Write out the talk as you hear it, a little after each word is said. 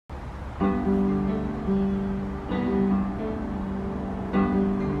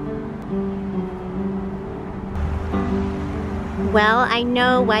Well, I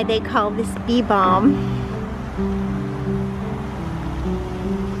know why they call this bee balm.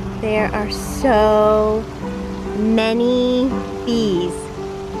 There are so many bees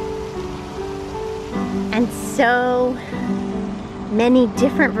and so many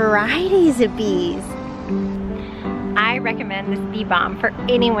different varieties of bees. I recommend this bee balm for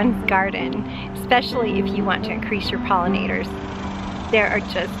anyone's garden, especially if you want to increase your pollinators. There are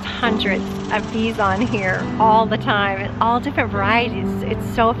just hundreds of bees on here all the time, and all different varieties.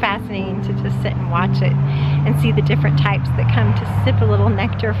 It's so fascinating to just sit and watch it and see the different types that come to sip a little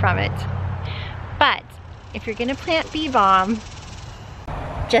nectar from it. But if you're gonna plant bee balm,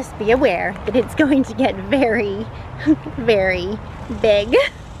 just be aware that it's going to get very, very big.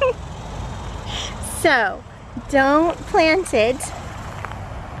 So don't plant it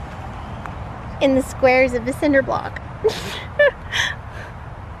in the squares of the cinder block.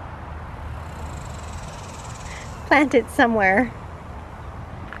 Plant it somewhere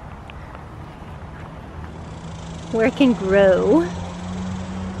where it can grow.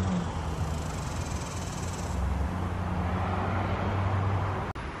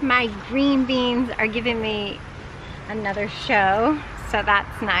 My green beans are giving me another show, so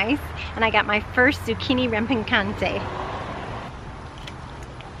that's nice. And I got my first zucchini rampignante.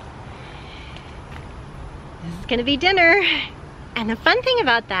 This is gonna be dinner. And the fun thing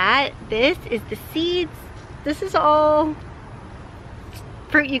about that, this is the seeds. This is all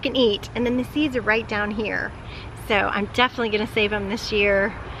fruit you can eat, and then the seeds are right down here. So I'm definitely gonna save them this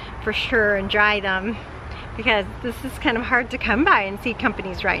year for sure and dry them, because this is kind of hard to come by in seed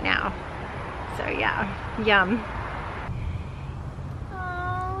companies right now. So yeah, yum.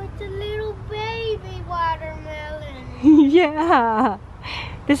 Oh, it's a little baby watermelon. Yeah,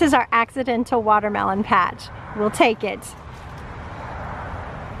 this is our accidental watermelon patch. We'll take it.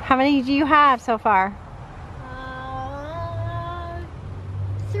 How many do you have so far?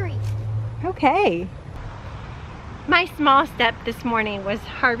 3. Okay. My small step this morning was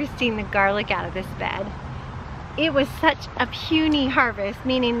harvesting the garlic out of this bed. It was such a puny harvest,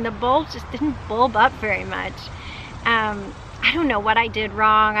 meaning the bulbs just didn't bulb up very much. I don't know what I did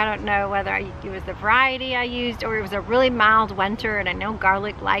wrong. I don't know whether it was the variety I used, or it was a really mild winter, and I know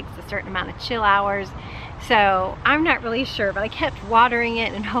garlic likes a certain amount of chill hours. So I'm not really sure, but I kept watering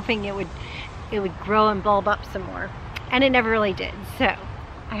it and hoping it would grow and bulb up some more. And it never really did. So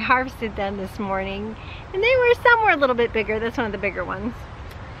I harvested them this morning, and some were a little bit bigger. That's one of the bigger ones.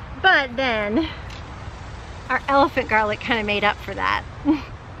 But then our elephant garlic kind of made up for that.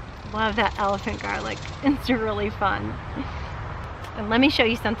 Love that elephant garlic. It's really fun. And let me show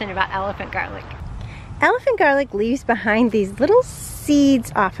you something about elephant garlic. Elephant garlic leaves behind these little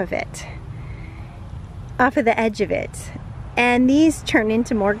seeds off of it, off of the edge of it. And these turn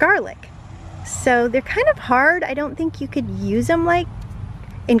into more garlic. So they're kind of hard. I don't think you could use them like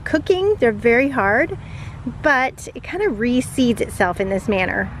in cooking. They're very hard, but it kind of reseeds itself in this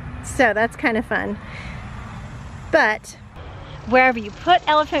manner. So that's kind of fun. But wherever you put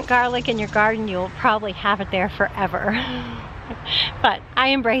elephant garlic in your garden, you'll probably have it there forever. But I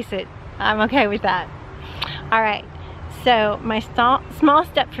embrace it. I'm okay with that. All right, so my small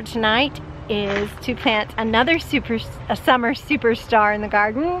step for tonight is to plant another summer superstar in the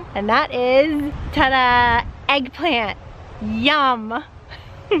garden, and that is, ta-da, eggplant. Yum.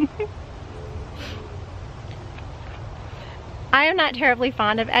 I am not terribly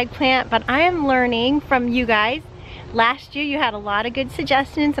fond of eggplant, but I am learning from you guys. Last year you had a lot of good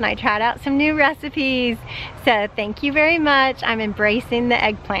suggestions, and I tried out some new recipes. So thank you very much. I'm embracing the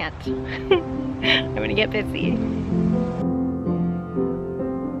eggplant. I'm gonna get busy.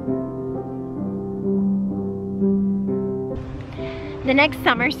 The next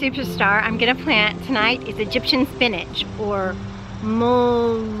summer superstar I'm gonna plant tonight is Egyptian spinach, or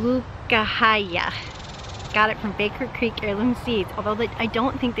Molucahaya. Got it from Baker Creek Heirloom Seeds, although I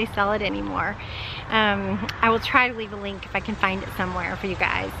don't think they sell it anymore. I will try to leave a link if I can find it somewhere for you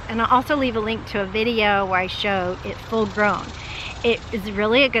guys. And I'll also leave a link to a video where I show it full grown. It is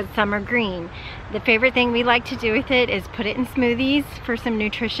really a good summer green. The favorite thing we like to do with it is put it in smoothies for some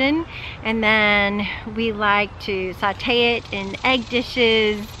nutrition, and then we like to saute it in egg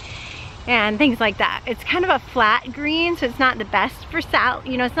dishes and things like that. It's kind of a flat green, so it's not the best for salad.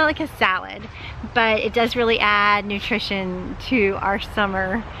 You know, it's not like a salad, but it does really add nutrition to our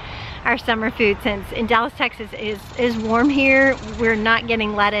summer food. Since in Dallas, Texas is warm here, we're not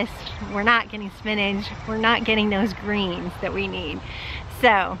getting lettuce, we're not getting spinach, we're not getting those greens that we need.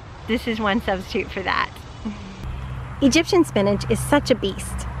 So this is one substitute for that. Egyptian spinach is such a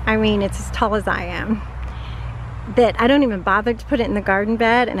beast. I mean, it's as tall as I am. that I don't even bother to put it in the garden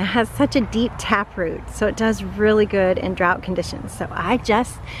bed, and it has such a deep taproot, so it does really good in drought conditions. So I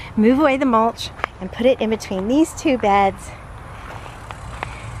just move away the mulch and put it in between these two beds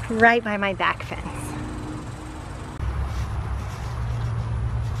right by my back fence.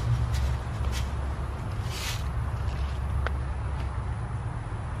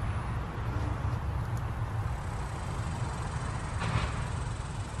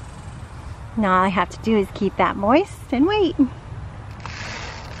 Now all I have to do is keep that moist and wait.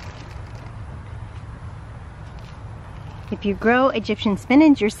 If you grow Egyptian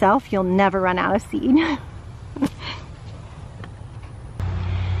spinach yourself, you'll never run out of seed.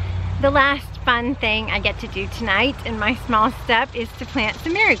 The last fun thing I get to do tonight in my small step is to plant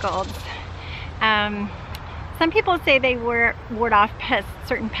some marigolds. Some people say they ward off pests,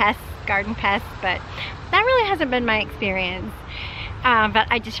 certain pests, garden pests, but that really hasn't been my experience. But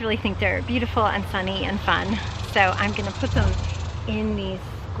I just really think they're beautiful and sunny and fun. So I'm gonna put them in these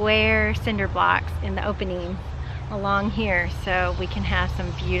square cinder blocks in the opening along here so we can have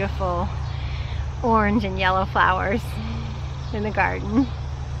some beautiful orange and yellow flowers in the garden.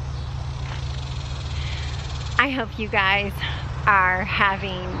 I hope you guys are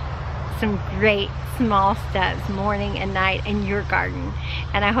having some great small steps morning and night in your garden,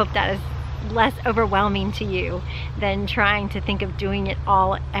 and I hope that is less overwhelming to you than trying to think of doing it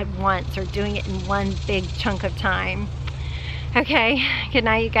all at once or doing it in one big chunk of time. Okay, good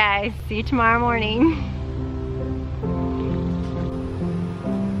night you guys. See you tomorrow morning.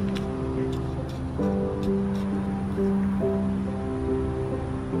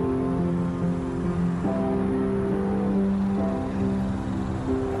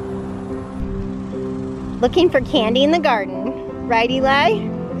 Looking for candy in the garden, right Eli?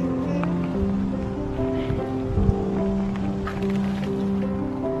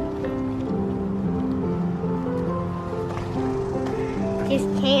 Just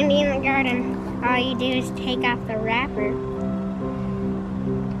candy in the garden. All you do is take off the wrapper.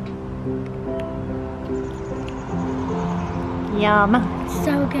 Yum.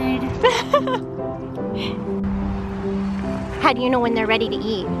 So good. How do you know when they're ready to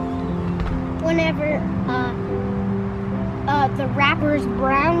eat? Whenever the wrapper is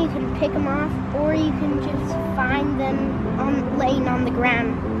brown, you can pick them off, or you can just find them laying on the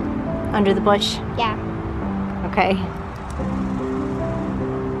ground. Under the bush? Yeah. Okay.